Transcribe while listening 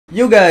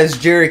Yo guys,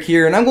 Jarek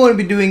here, and I'm going to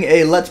be doing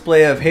a Let's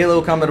Play of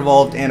Halo Combat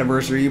Evolved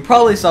Anniversary. You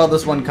probably saw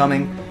this one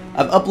coming.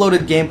 I've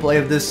uploaded gameplay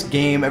of this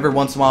game every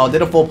once in a while. I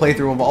did a full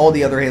playthrough of all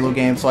the other Halo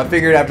games, so I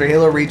figured after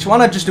Halo Reach, why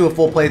not just do a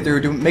full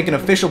playthrough, make an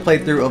official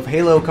playthrough of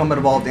Halo Combat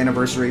Evolved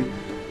Anniversary.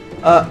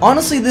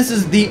 Honestly, this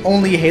is the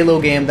only Halo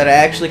game that I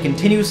actually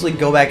continuously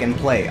go back and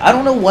play. I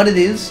don't know what it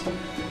is,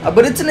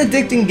 but it's an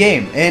addicting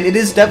game, and it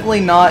is definitely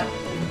not...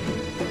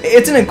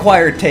 It's an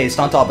acquired taste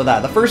on top of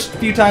that. The first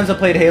few times I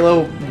played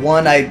Halo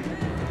 1, I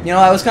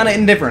was kind of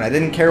indifferent. I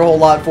didn't care a whole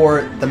lot for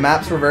it. The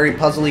maps were very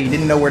puzzly. You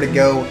didn't know where to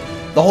go.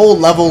 The whole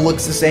level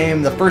looks the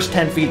same. The first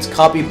 10 feet's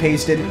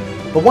copy-pasted.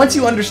 But once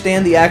you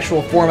understand the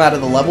actual format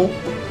of the level,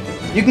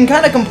 you can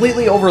kind of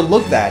completely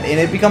overlook that, and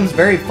it becomes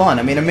very fun.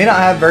 I mean, it may not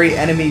have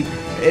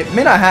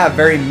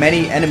very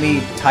many enemy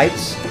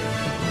types,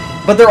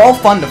 but they're all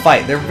fun to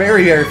fight. They're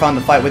very, very fun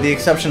to fight, with the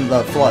exception of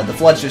the Flood. The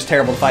Flood's just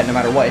terrible to fight no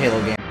matter what Halo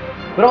game.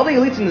 But all the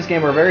elites in this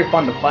game are very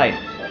fun to fight.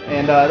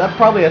 And that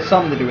probably has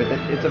something to do with it.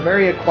 It's a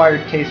very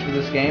acquired taste for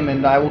this game,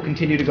 and I will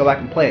continue to go back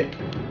and play it.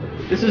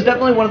 This is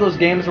definitely one of those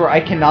games where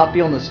I cannot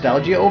feel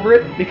nostalgia over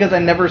it, because I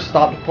never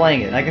stopped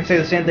playing it. And I can say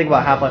the same thing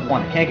about Half-Life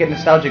 1. I can't get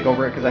nostalgic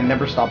over it because I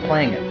never stopped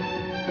playing it.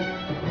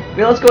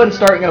 Okay, let's go ahead and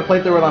start. I'm going to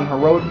play through it on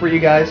Heroic for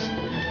you guys,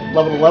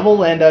 level to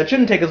level, and it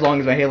shouldn't take as long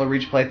as my Halo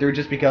Reach playthrough,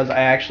 just because I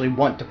actually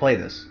want to play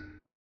this.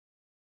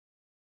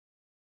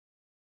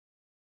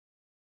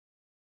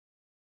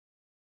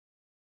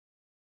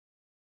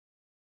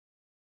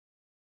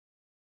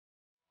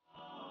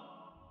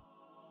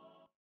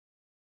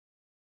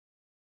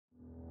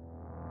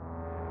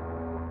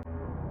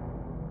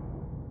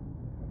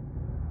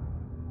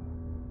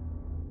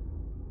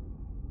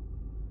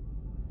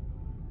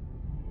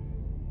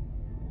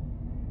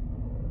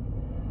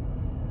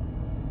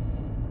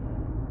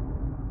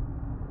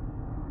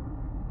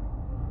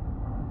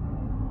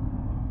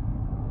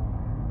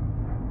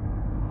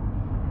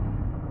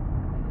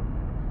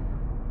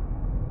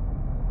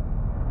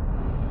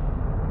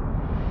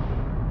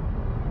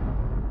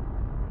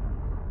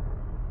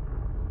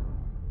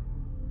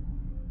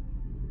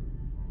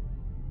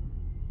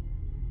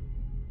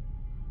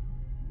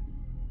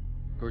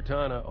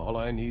 Cortana, all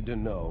I need to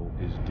know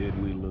is, did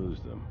we lose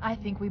them? I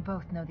think we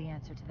both know the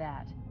answer to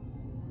that.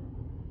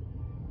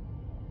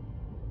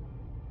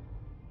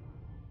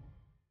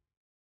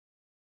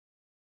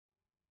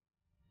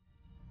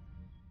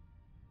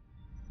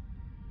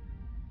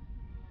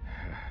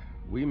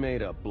 We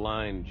made a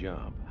blind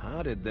jump.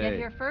 How did they... Get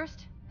here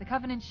first? The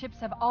Covenant ships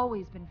have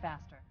always been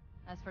faster.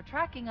 As for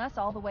tracking us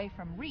all the way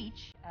from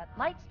Reach, at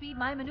light speed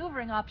my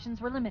maneuvering options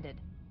were limited.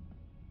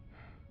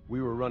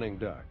 We were running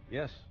dark,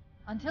 yes?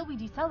 Until we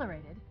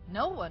decelerated,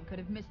 no one could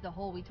have missed the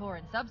hole we tore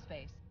in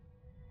subspace.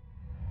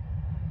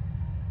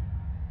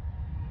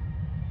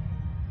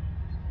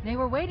 They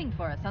were waiting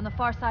for us on the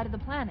far side of the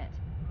planet.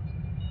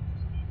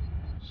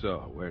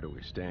 So, where do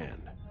we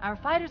stand? Our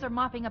fighters are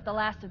mopping up the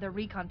last of their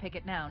recon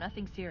picket now,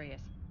 nothing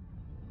serious.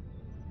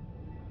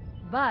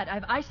 But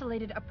I've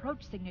isolated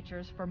approach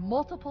signatures for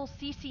multiple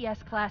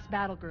CCS-class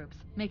battle groups.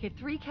 Make it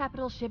 3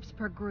 capital ships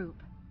per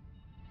group.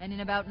 And in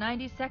about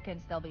 90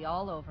 seconds, they'll be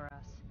all over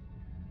us.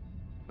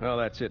 Well,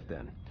 that's it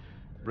then.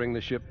 Bring the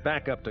ship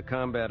back up to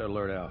Combat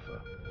Alert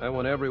Alpha. I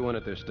want everyone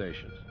at their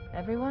stations.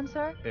 Everyone,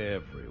 sir?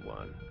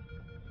 Everyone.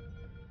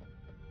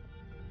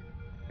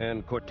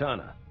 And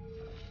Cortana.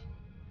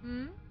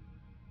 Hmm?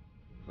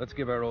 Let's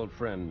give our old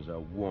friends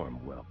a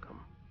warm welcome.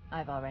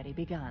 I've already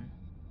begun.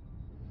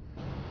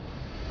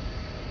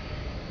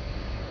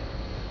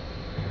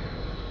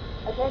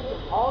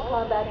 Attention all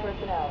combat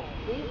personnel.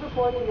 Please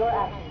report to your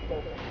action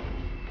station.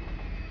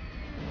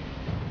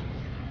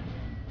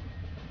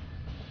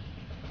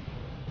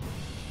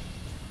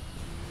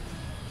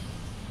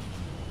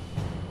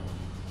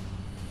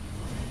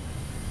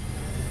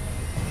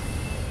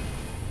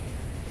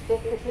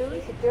 Fifth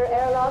platoon, secure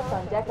airlocks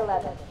on deck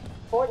 11.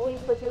 14th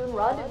platoon,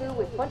 rendezvous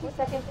with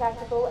 22nd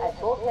Tactical at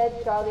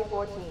Bulkhead Charlie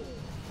 14.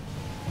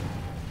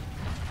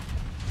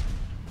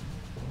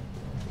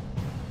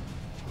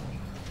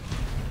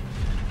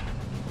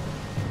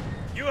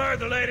 You heard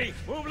the lady.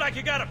 Move like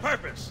you got a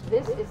purpose.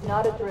 This is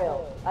not a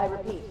drill. I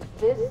repeat,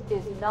 this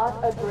is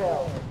not a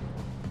drill.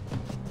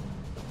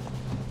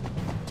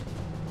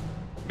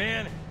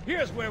 Man,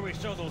 here's where we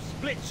show those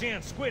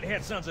split-chin,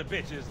 squid-head sons of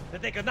bitches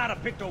that they could not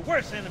have picked a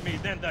worse enemy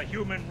than the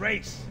human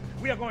race.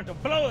 We are going to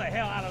blow the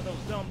hell out of those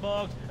dumb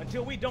bugs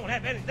until we don't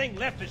have anything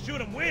left to shoot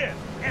them with.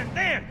 And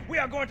then we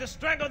are going to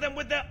strangle them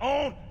with their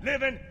own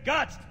living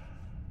guts.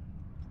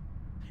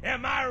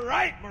 Am I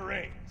right,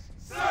 Marines?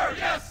 Sir,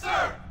 yes,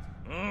 sir!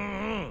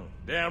 Mm-hmm.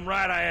 Damn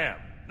right I am.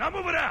 Now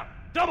move it out.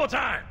 Double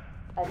time.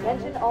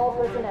 Attention all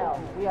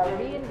personnel. We are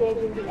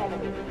re-engaging the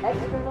enemy.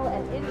 External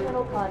and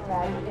internal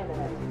contact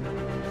imminent.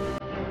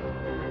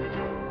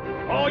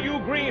 All you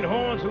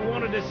greenhorns who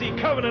wanted to see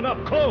Covenant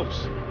up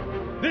close,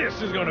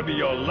 this is gonna be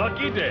your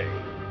lucky day.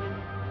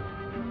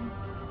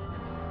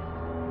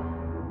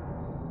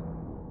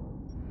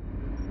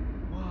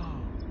 Whoa.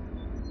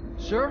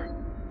 Sir?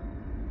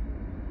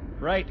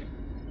 Right.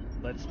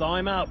 Let's thaw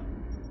him out.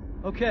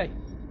 Okay.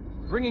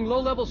 Bringing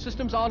low-level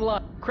systems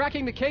online.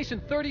 Cracking the case in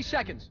 30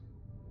 seconds.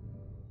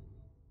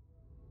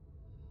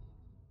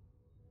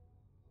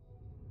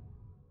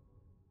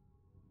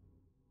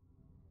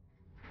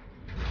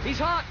 He's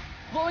hot!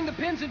 Blowing the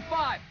pins in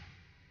 5.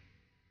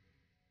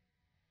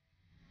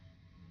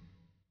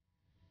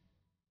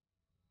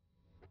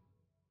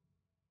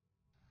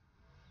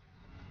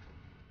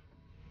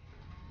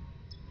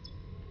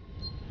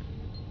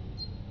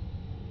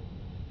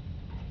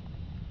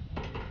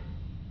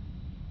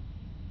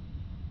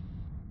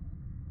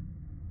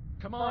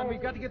 Come on,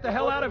 we've got to get the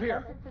hell out of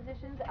here.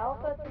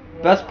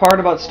 Best part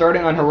about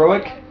starting on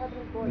Heroic?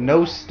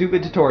 No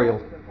stupid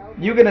tutorial.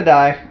 You gonna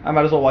die, I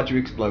might as well watch you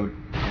explode.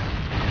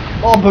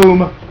 Oh,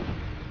 boom!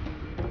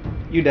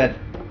 You dead.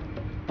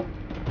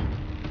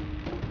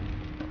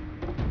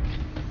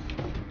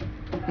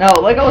 Now,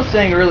 like I was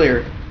saying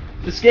earlier,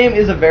 this game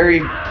is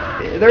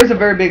there's a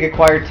very big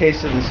acquired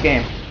taste of this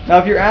game. Now,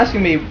 if you're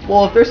asking me,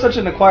 well, if there's such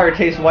an acquired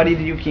taste, why did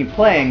you keep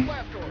playing?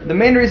 The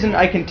main reason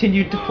I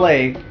continued to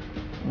play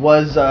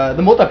was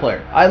the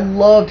multiplayer. I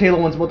loved Halo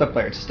 1's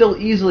multiplayer. It's still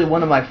easily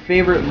one of my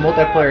favorite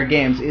multiplayer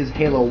games is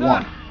Halo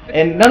 1.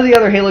 And none of the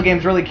other Halo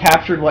games really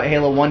captured what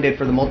Halo 1 did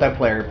for the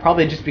multiplayer,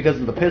 probably just because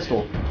of the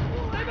pistol.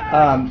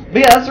 But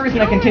yeah, that's the reason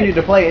I continued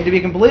to play, and to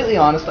be completely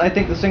honest, I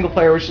think the single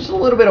player was just a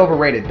little bit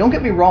overrated. Don't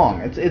get me wrong,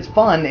 it's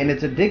fun and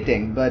it's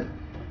addicting, but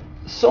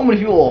so many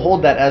people will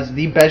hold that as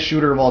the best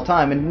shooter of all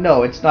time, and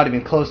no, it's not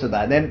even close to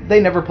that. They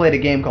never played a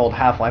game called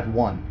Half-Life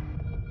 1.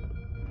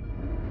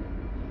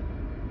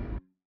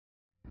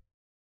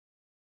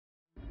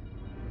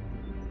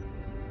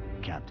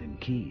 Captain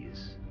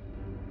Keyes.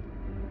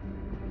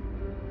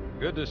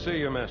 Good to see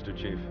you, Master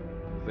Chief.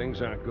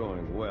 Things aren't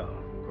going well.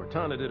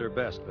 Cortana did her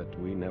best, but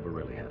we never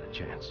really had a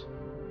chance.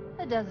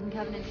 A dozen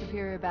Covenant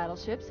superior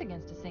battleships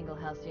against a single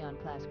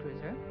Halcyon-class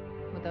cruiser.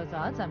 With those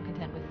odds, I'm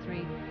content with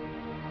 3.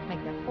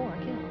 Make that 4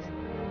 kills.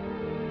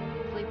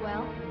 Sleep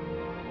well?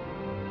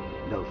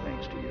 No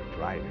thanks to your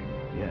driving,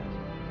 yes.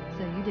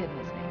 So you did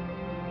miss me.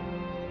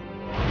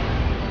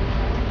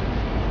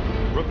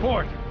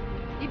 Report!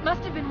 It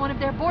must have been one of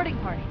their boarding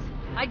parties.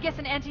 I'd guess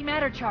an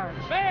antimatter charge.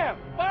 Ma'am!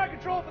 Fire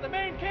control for the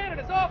main cannon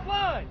is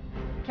offline!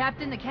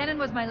 Captain, the cannon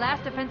was my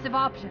last offensive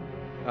option.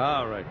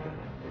 All right,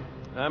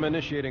 then. I'm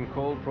initiating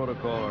Cold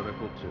Protocol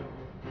Article 2.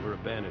 We're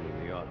abandoning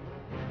the Autumn.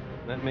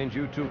 That means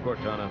you too,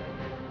 Cortana.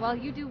 While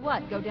you do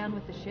what? Go down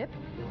with the ship?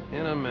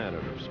 In a manner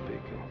of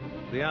speaking.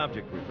 The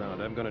object we found,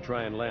 I'm going to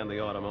try and land the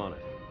Autumn on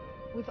it.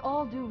 With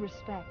all due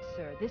respect,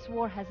 sir, this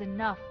war has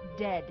enough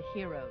dead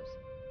heroes.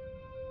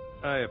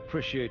 I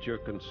appreciate your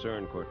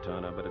concern,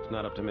 Cortana, but it's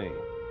not up to me.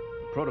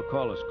 The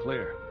protocol is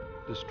clear.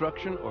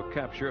 Destruction or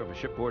capture of a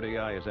shipboard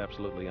AI is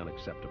absolutely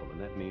unacceptable, and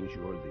that means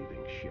you're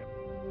leaving ship.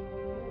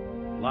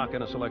 Lock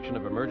in a selection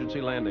of emergency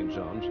landing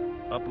zones,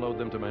 upload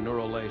them to my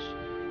neural lace,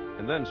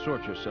 and then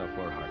sort yourself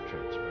for a heart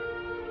transfer.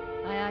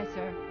 Aye, aye,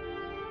 sir.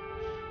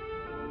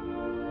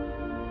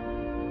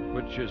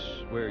 Which is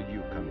where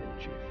you come in,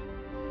 Chief.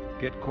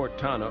 Get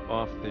Cortana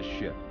off this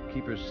ship.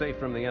 Keep her safe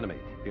from the enemy.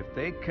 If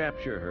they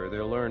capture her,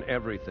 they'll learn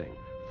everything.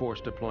 Force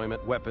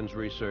deployment, weapons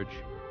research,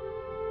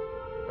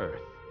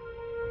 Earth.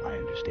 I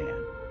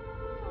understand.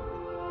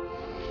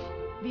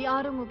 The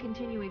Autumn will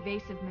continue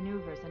evasive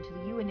maneuvers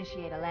until you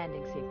initiate a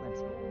landing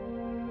sequence.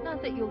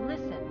 Not that you'll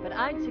listen, but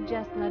I'd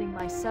suggest letting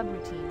my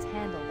subroutines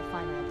handle the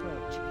final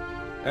approach.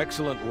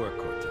 Excellent work,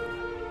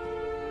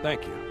 Cortana.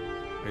 Thank you.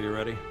 Are you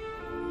ready?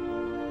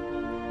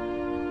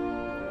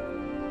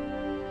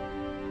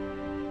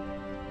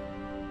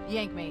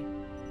 Yank me.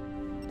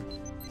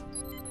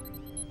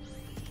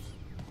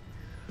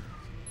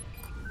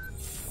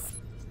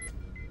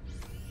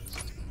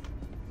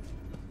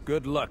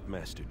 Good luck,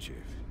 Master Chief.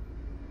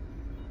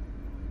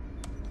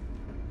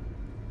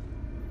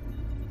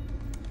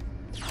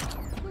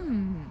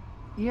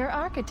 Your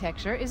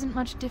architecture isn't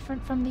much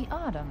different from the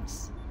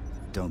Autumn's.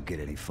 Don't get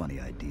any funny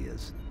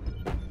ideas.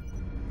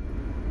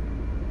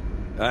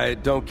 I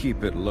don't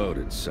keep it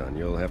loaded, son.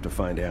 You'll have to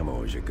find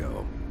ammo as you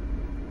go.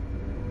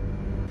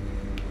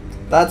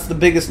 That's the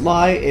biggest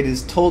lie. It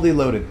is totally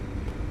loaded.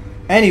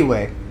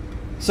 Anyway,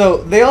 so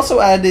they also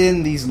added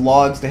in these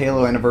logs to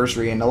Halo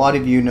Anniversary, and a lot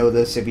of you know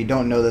this. If you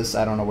don't know this,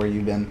 I don't know where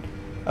you've been.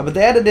 But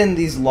they added in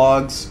these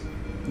logs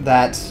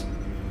that...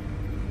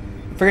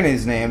 I'm forgetting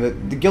his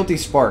name. The Guilty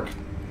Spark.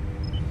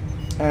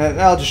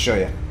 I'll just show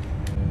you.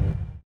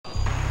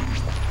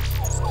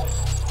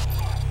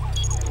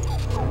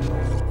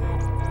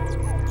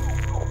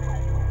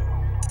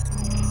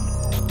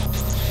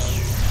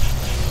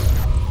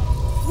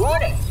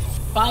 Warning!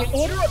 By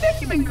order of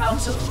Ecumen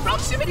Council,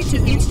 proximity to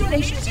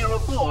Installation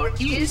 04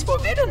 is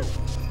forbidden.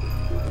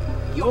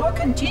 Your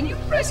continued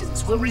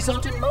presence will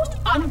result in most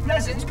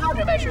unpleasant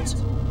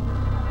countermeasures.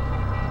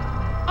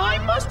 I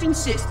must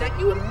insist that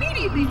you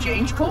immediately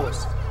change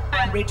course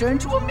and return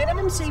to a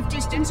minimum safe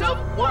distance of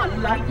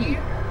 1 light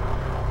year.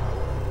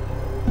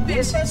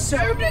 This has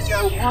served as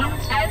your one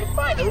and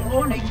final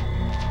warning.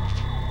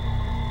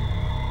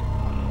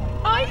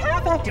 I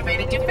have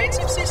activated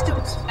defensive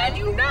systems, and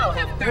you now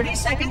have 30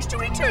 seconds to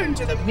return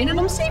to the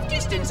minimum safe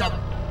distance of...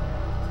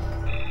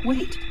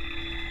 Wait,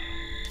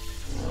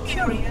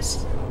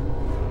 curious.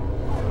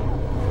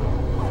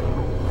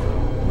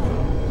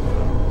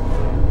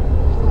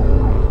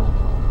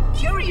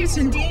 Curious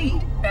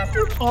indeed,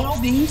 after all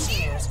these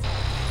years.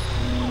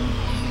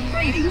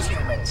 Greetings,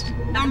 humans,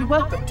 and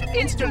welcome to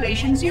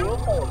Installation 04.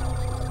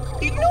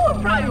 Ignore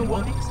prior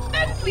warnings,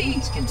 and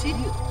please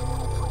continue.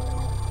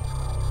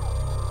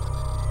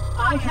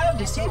 I have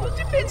disabled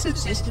defensive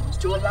systems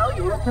to allow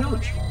your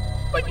approach,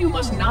 but you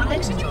must not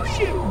exit your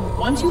ship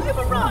once you have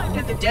arrived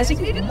at the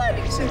designated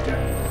landing center.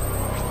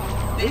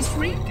 This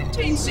fleet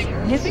contains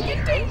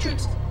significant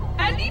dangers,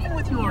 and even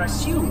with your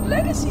assumed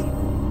legacy,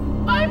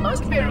 I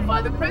must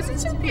verify the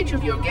presence and pitch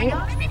of your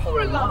gauge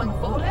before allowing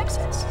full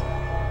access.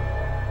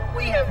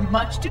 We have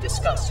much to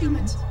discuss,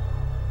 humans.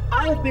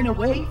 I have been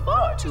away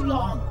far too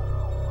long.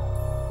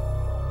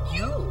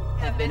 You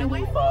have been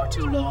away far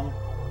too long.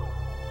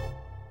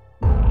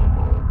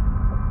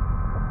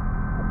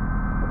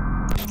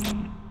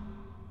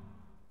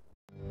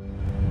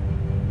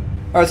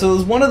 Alright, so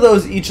there's one of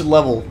those each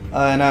level,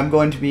 and I'm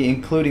going to be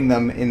including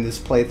them in this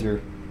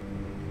playthrough.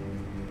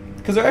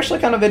 Because they're actually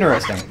kind of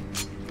interesting.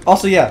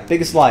 Also, yeah,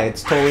 biggest lie,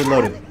 it's totally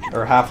loaded.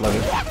 Or half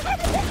loaded.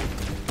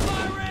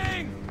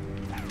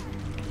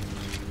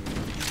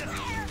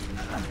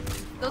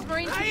 Those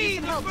Marines could use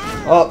some help.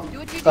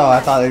 Oh, I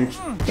thought they...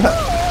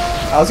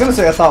 I was gonna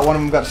say I thought one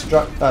of them got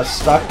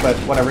stuck, but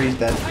whatever, he's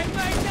dead.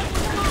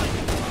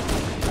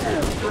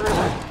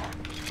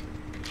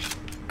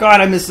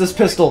 God, I missed this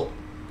pistol.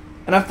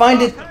 And I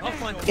find it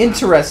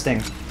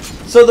interesting.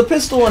 So the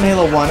pistol in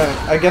Halo 1,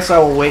 I guess I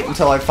will wait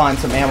until I find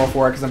some ammo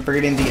for it, because I'm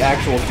forgetting the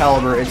actual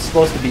caliber it's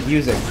supposed to be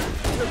using.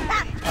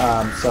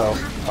 So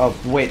I'll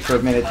wait for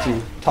a minute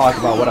to talk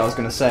about what I was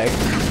going to say.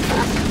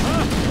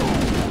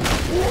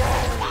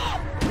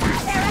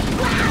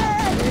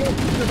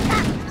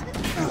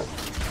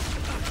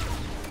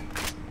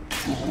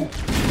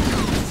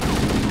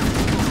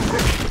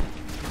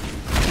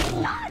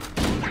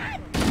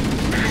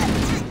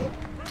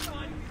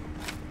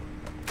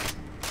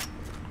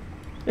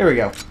 Here we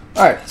go.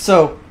 Alright,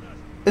 so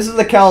this is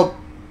the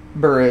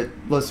caliber it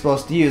was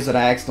supposed to use, and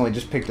I accidentally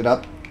just picked it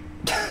up.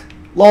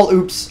 Lol,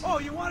 oops. Oh,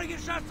 you want to get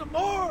shot some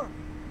more?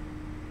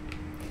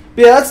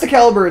 But yeah, that's the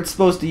caliber it's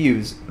supposed to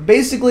use.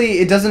 Basically,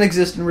 it doesn't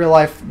exist in real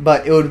life,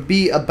 but it would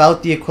be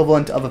about the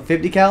equivalent of a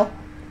 50 cal.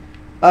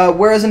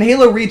 Whereas in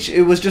Halo Reach,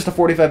 it was just a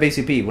 45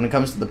 ACP when it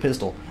comes to the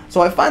pistol. So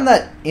I find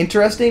that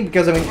interesting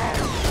because, I mean,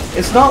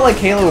 it's not like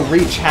Halo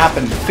Reach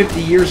happened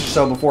 50 years or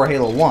so before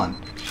Halo 1.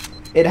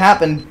 It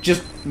happened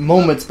just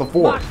moments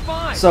before.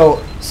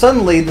 So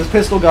suddenly this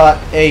pistol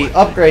got a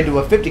upgrade to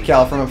a 50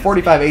 cal from a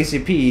 45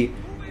 ACP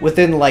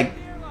within like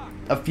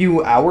a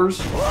few hours.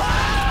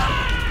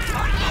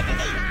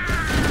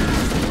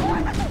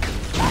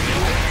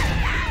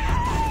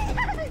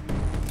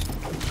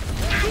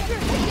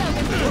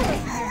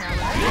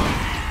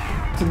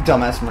 Some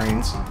dumbass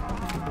Marines.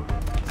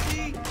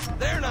 See,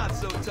 they're not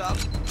so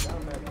tough.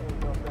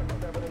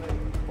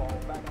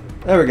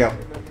 There we go.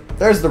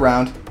 There's the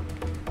round.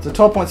 It's a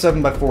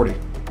 12.7 by 40.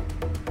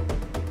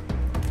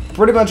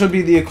 Pretty much would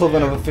be the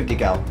equivalent of a 50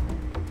 cal.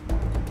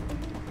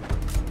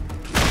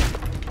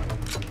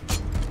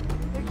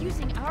 They're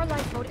using our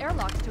lifeboat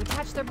airlocks to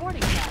attach their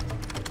boarding shaft.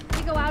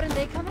 We go out and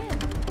they come in.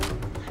 Clever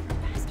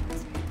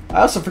bastards. I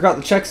also forgot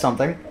to check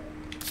something.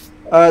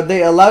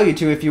 They allow you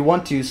to, if you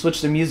want to,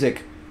 switch the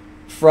music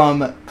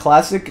from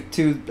classic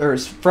to, or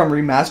from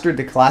remastered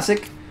to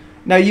classic.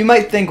 Now you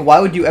might think, why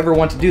would you ever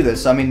want to do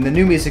this? I mean, the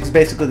new music's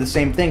basically the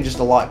same thing, just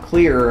a lot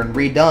clearer and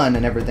redone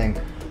and everything.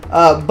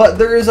 But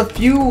there is a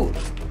few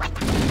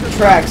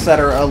tracks that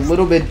are a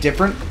little bit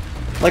different.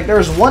 Like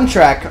there's one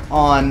track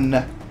on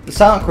the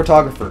Silent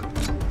Cartographer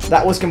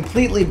that was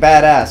completely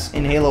badass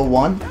in Halo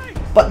 1,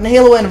 but in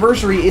Halo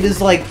Anniversary it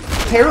is like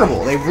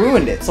terrible. They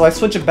ruined it, so I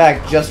switch it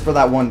back just for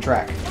that one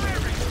track.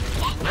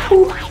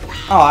 Ooh.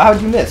 Oh, how'd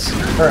you miss?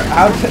 Or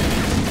how did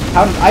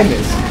I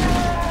miss?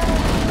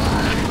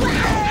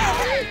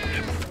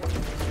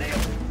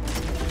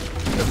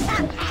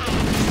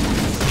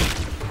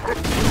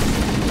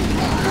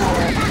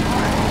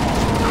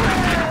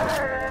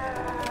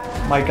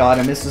 My god,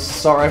 I missed this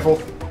assault rifle.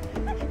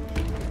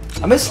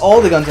 I missed all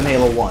the guns in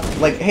Halo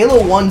 1. Like, Halo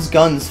 1's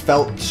guns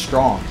felt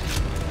strong.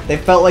 They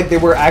felt like they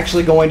were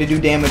actually going to do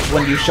damage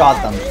when you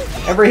shot them.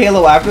 Every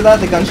Halo after that,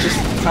 the guns just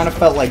kind of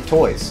felt like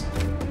toys.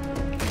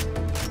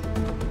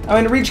 I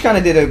mean, Reach kind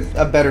of did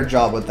a better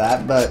job with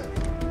that, but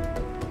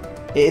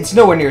it's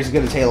nowhere near as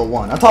good as Halo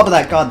 1. On top of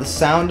that, god, the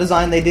sound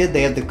design they did,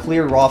 they had the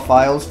clear raw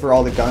files for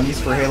all the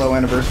guns for Halo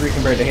Anniversary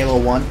compared to Halo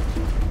 1.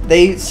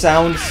 They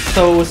sound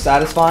so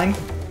satisfying.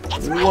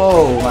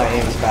 Whoa, my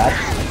aim is bad.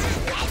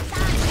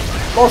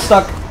 All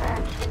stuck.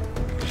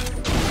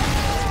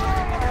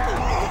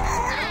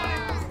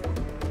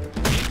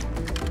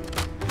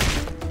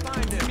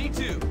 Me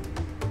too.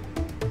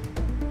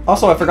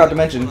 Also, I forgot to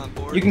mention,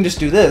 you can just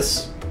do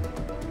this.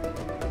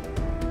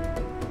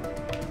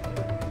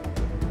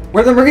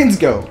 Where'd the Marines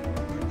go?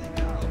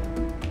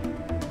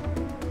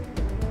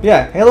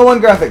 Yeah, Halo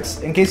 1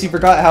 graphics, in case you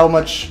forgot how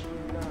much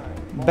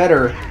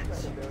better...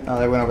 Oh,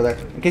 they went over there.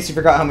 In case you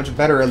forgot how much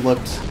better it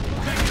looked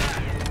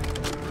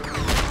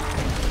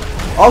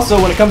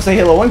Also, when it comes to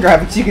Halo 1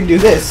 graphics, you can do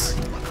this.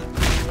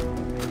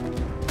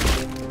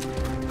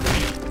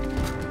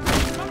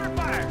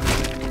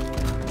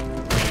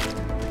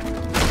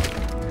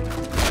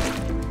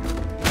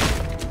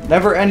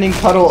 Never-ending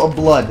puddle of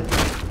blood.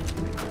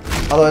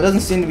 Although it doesn't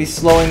seem to be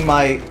slowing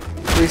my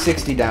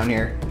 360 down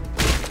here.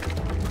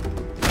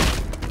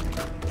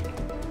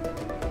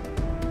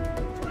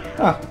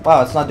 Huh,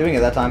 wow, it's not doing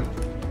it that time.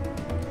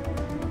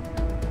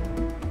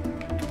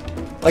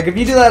 Like, if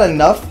you do that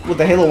enough with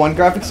the Halo 1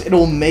 graphics,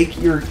 it'll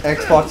make your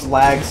Xbox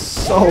lag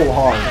so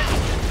hard.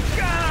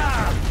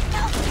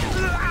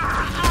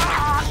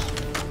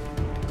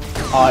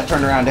 Oh, it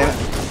turned around, damn it.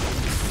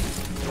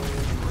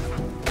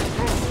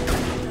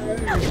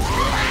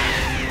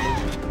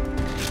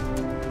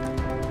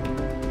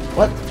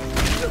 What?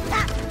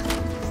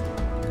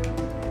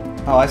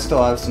 Oh, I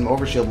still have some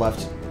overshield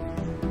left.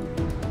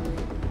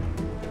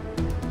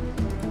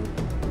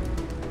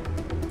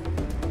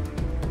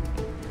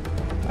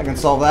 I can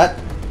solve that.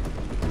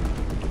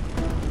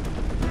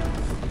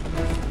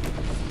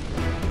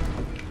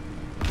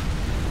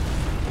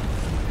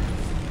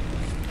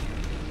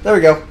 There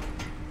we go.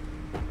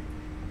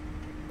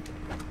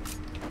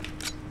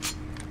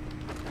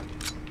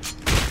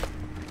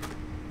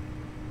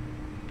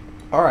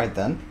 Alright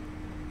then.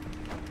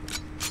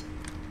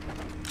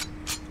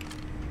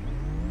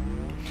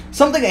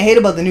 Something I hate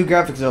about the new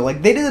graphics though,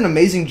 like they did an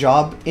amazing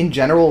job in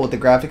general with the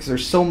graphics.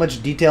 There's so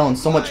much detail and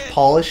so much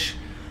polish.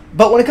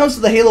 But when it comes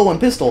to the Halo 1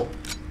 pistol,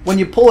 when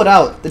you pull it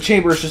out, the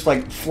chamber is just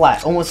like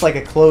flat, almost like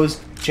a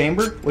closed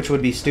chamber, which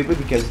would be stupid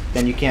because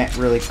then you can't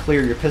really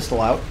clear your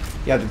pistol out.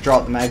 You have to draw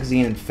out the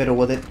magazine and fiddle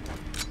with it.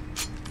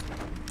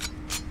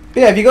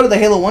 But yeah, if you go to the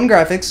Halo 1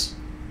 graphics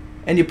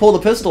and you pull the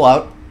pistol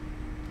out,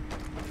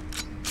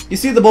 you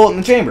see the bullet in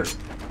the chamber.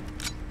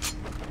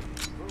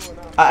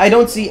 I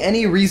don't see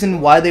any reason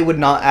why they would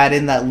not add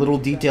in that little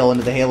detail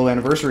into the Halo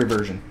Anniversary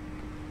version.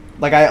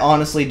 Like, I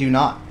honestly do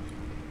not.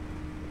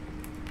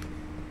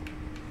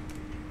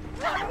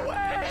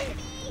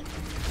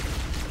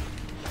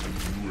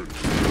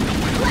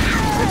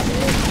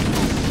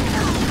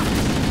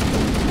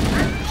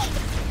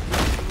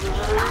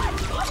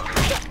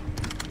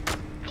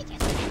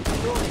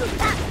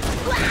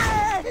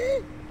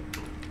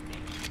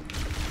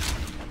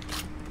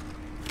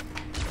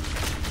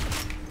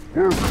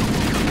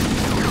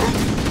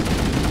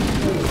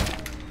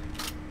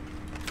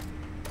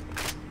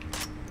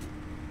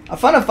 I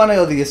find it funny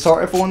how the assault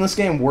rifle in this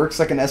game works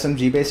like an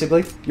SMG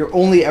basically. You're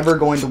only ever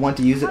going to want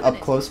to use it up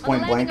close,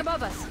 point blank.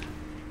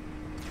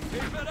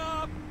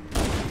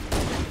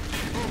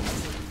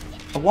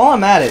 While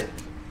I'm at it,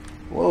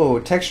 whoa,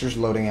 texture's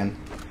loading in.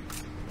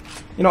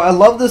 You know, I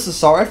love this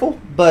assault rifle,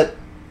 but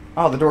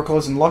oh, the door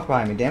closed and locked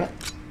behind me, damn it.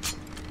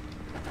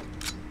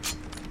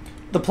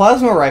 The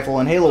plasma rifle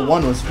in Halo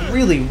 1 was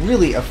really,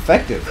 really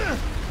effective.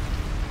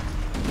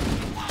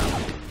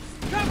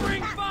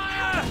 Covering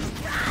fire!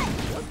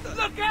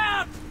 Look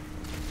out!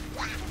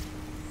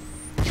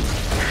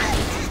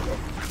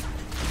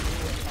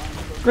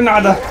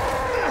 Grenada!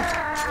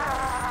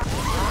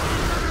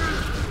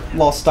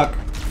 Lol, stuck.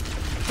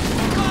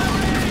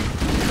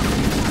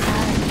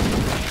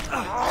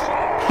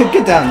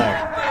 Get down there.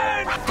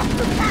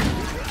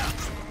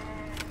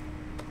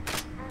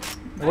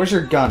 Where's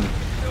your gun?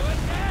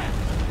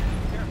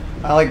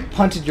 I like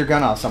punted your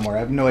gun off somewhere. I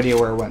have no idea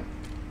where it went.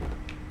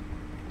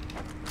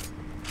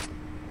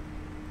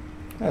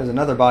 There's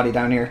another body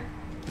down here.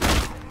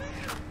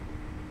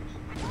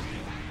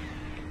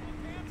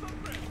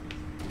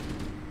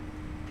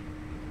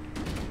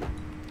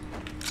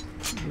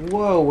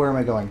 Whoa, where am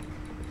I going?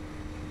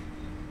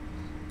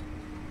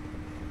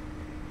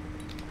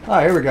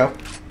 Ah, here we go.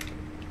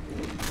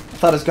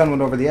 I thought his gun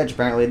went over the edge,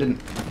 apparently it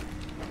didn't.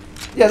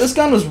 Yeah, this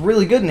gun was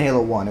really good in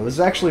Halo 1. It was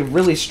actually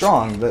really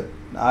strong, but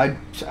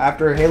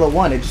after Halo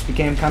 1, it just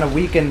became kind of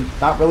weak and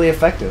not really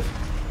effective.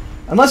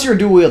 Unless you're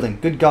dual wielding.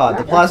 Good God,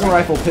 the plasma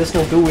rifle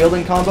pistol dual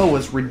wielding combo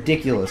was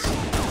ridiculous.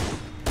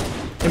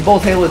 In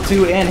both Halo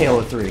 2 and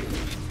Halo 3.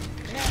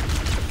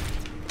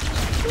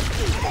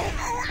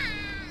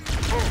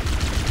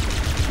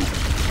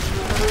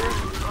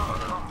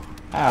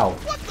 Ow.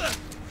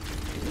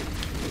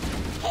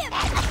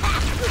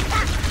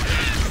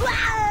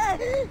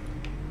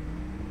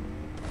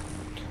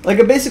 Like,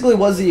 it basically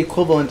was the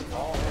equivalent...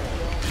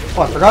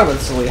 Oh, I forgot about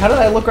this elite. How did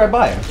I look right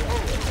by him?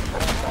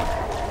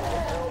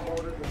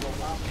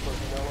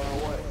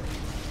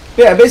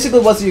 But yeah, it basically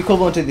was the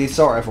equivalent to the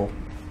assault rifle.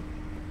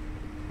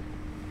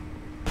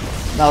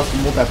 Now it's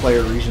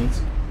multiplayer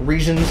reasons.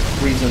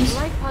 Reasons.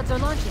 Life pods are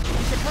launching. We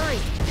should hurry.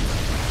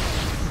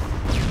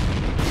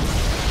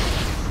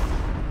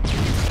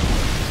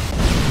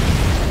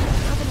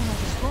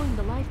 Destroying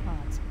the life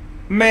pods.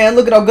 Man,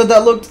 look at how good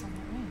that looked.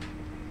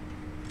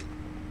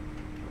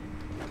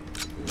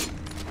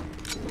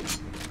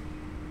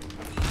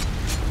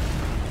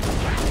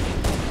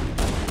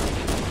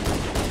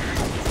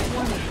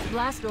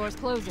 Blast doors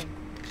closing.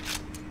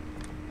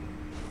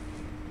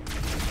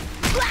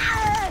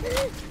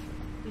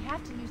 We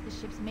have to to use the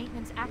ship's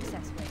maintenance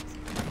access ways.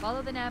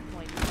 Follow the nav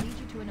point, it'll lead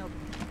you to an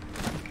opening.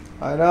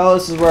 I know,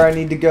 this is where I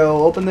need to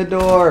go. Open the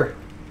door.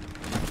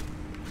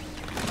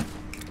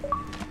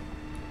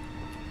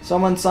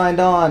 Someone signed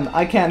on.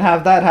 I can't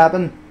have that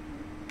happen.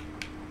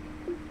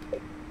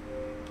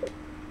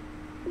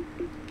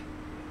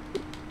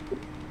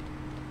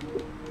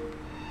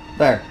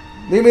 There.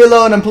 Leave me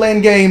alone, I'm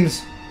playing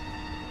games.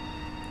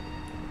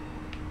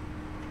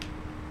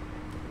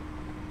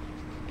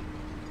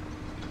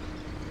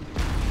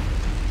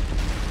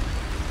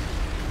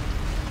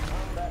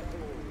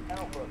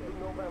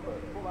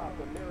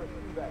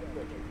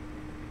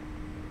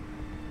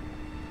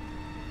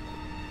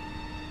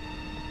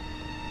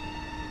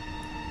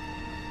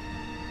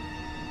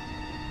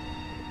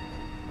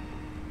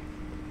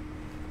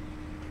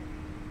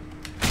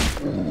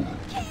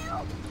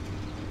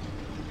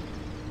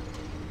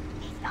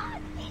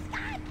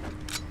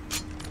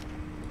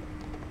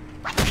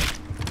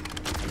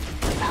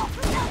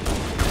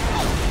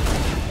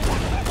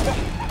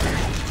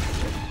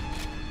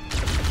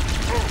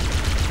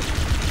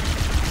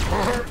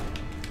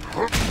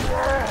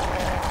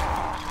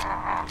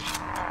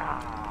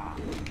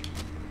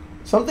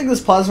 Something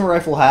this plasma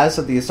rifle has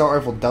that the assault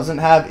rifle doesn't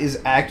have is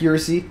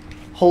accuracy.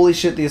 Holy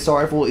shit, the assault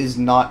rifle is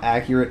not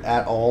accurate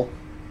at all.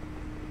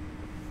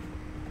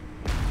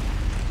 It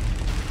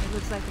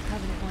looks like the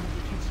Covenant wanted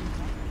to catch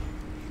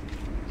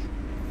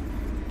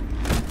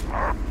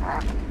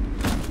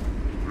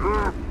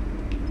you.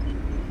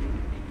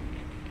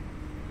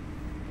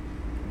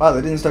 Wow,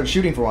 they didn't start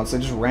shooting for once, they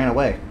just ran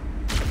away.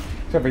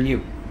 Except for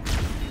you.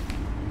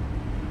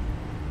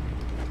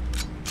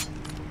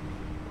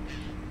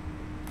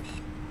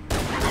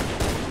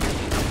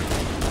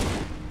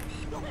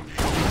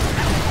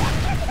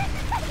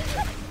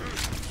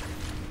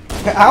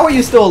 How are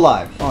you still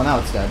alive? Oh, now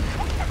it's dead.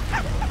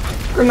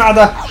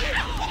 Granada!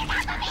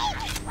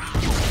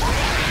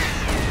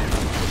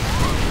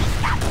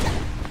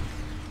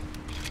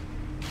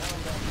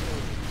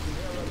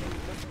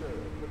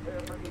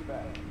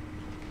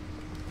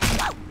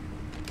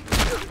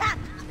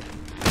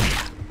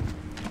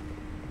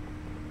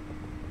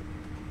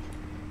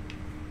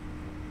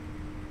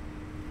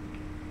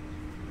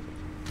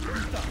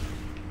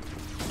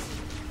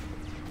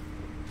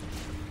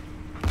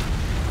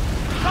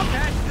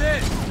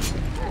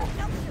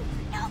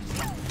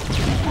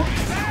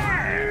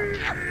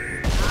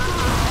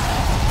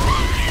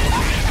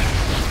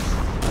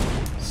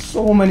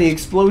 So many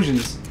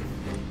explosions.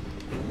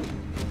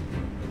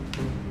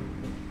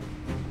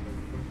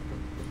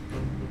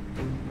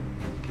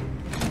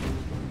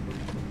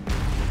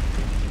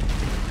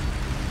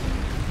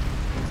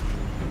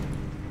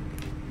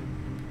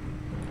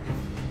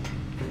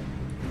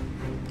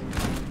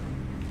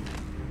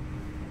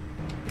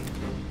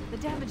 The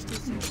damage to the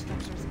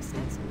superstructure is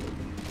extensive.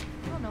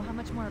 I don't know how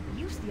much more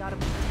abuse the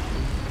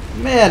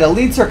Autobots. Man,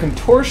 elites are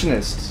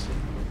contortionists.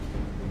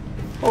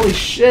 Holy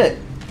shit.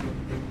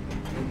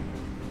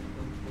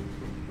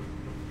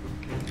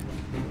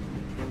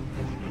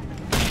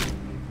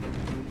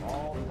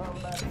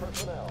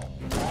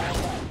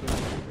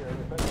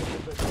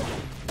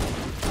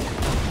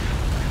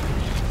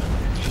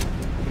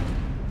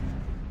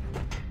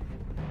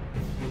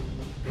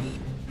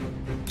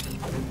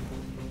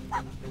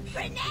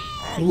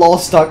 Lol,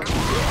 stuck.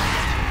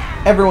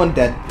 Everyone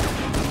dead.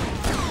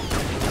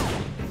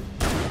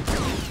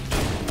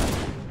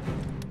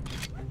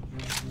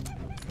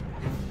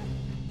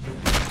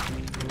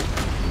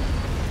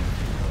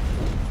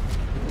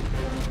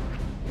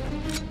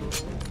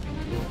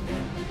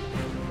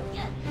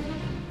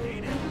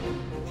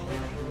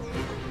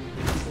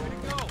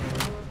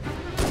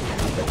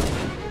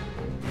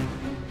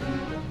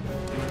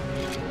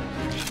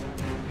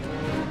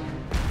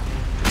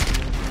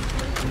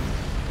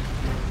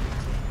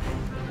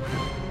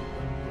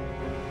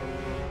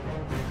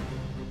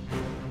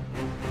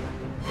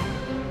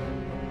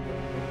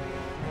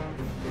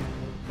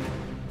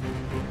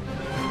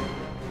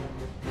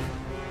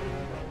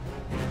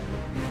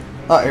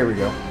 Oh, here we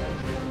go.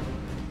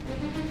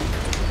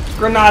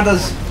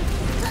 Granadas!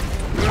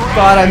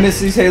 God, I miss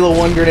these Halo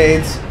 1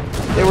 grenades.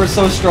 They were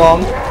so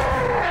strong.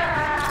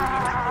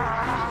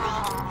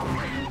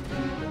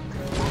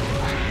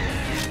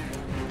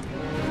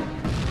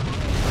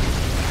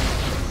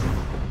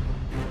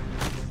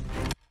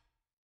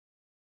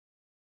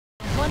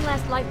 One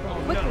last light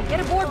bulb. Quickly,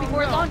 get aboard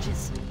before it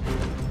launches.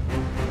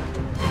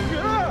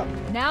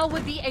 Now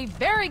would be a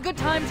very good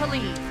time to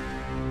leave.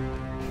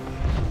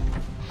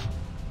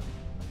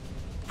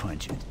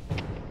 Punch it.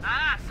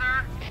 Ah,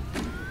 sir.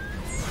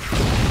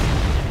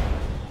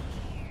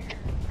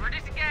 We're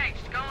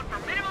disengaged, going for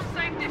minimum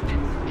safe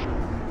distance.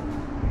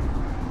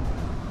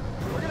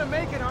 We're gonna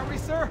make it, aren't we,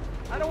 sir?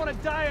 I don't want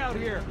to die out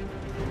here.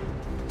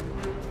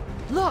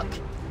 Look!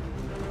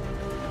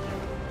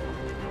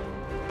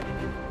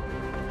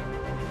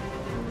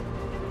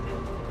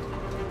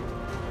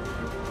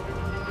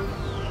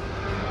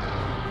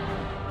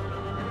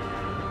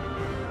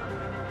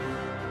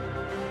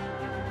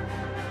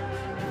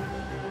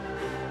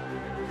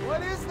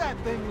 What is that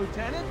thing,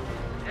 Lieutenant?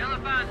 Hell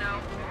if I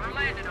know. We're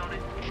landing on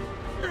it.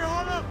 Here,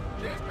 hold up!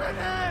 She's been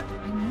hit!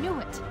 I knew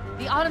it.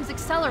 The Autumn's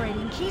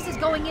accelerating. Keys is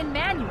going in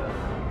manual.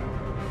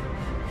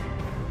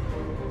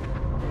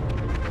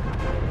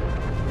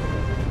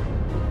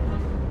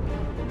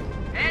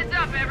 Heads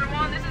up,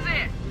 everyone. This is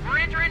it. We're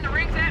entering the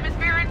ring's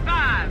atmosphere in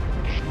 5.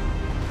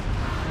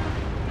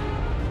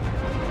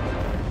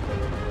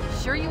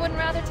 Sure you wouldn't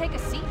rather take a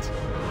seat?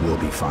 We'll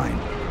be fine.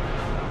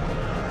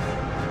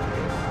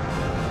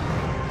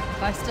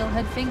 If I still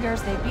had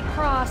fingers, they'd be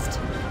crossed.